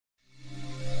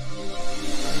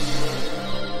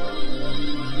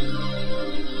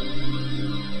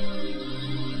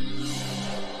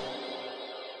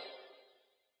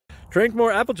Drink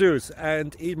more apple juice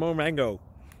and eat more mango.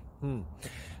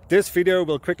 This video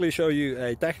will quickly show you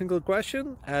a technical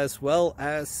question as well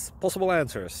as possible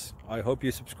answers. I hope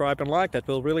you subscribe and like, that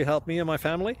will really help me and my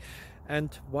family.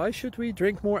 And why should we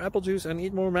drink more apple juice and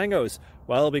eat more mangoes?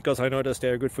 Well, because I noticed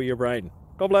they're good for your brain.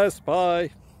 God bless,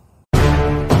 bye!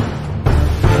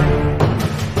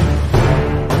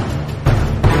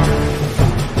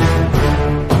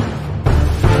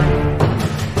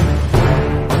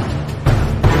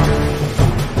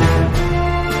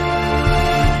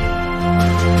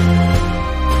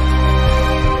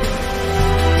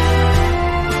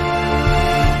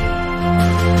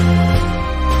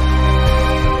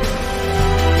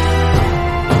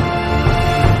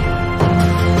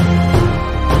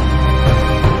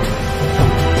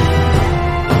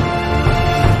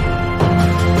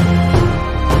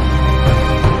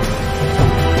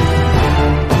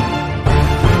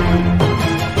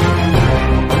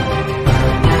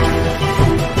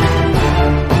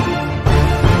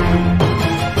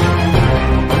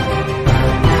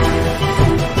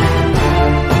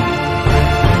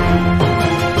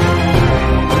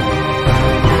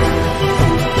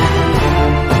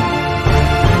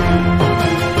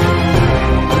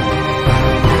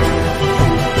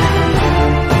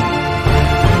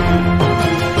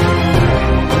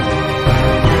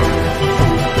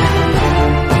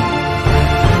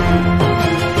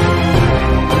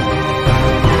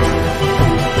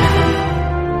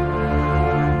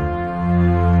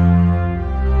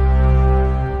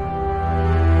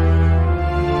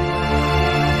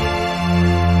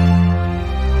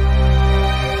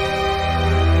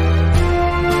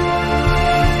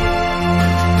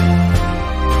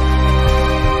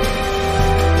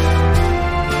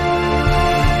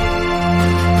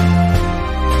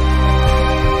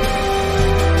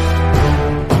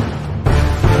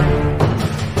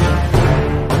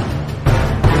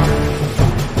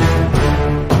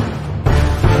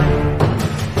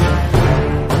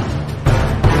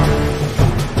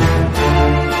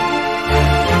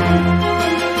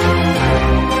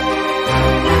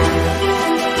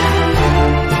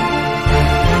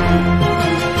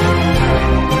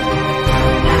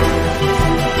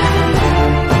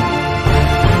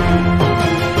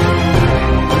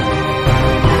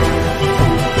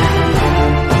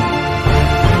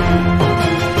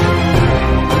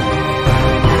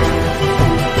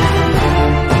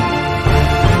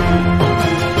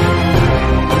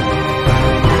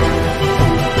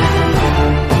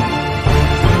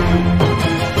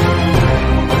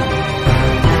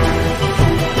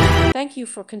 Thank you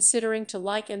for considering to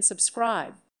like and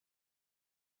subscribe.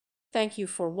 Thank you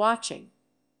for watching.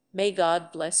 May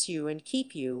God bless you and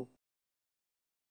keep you.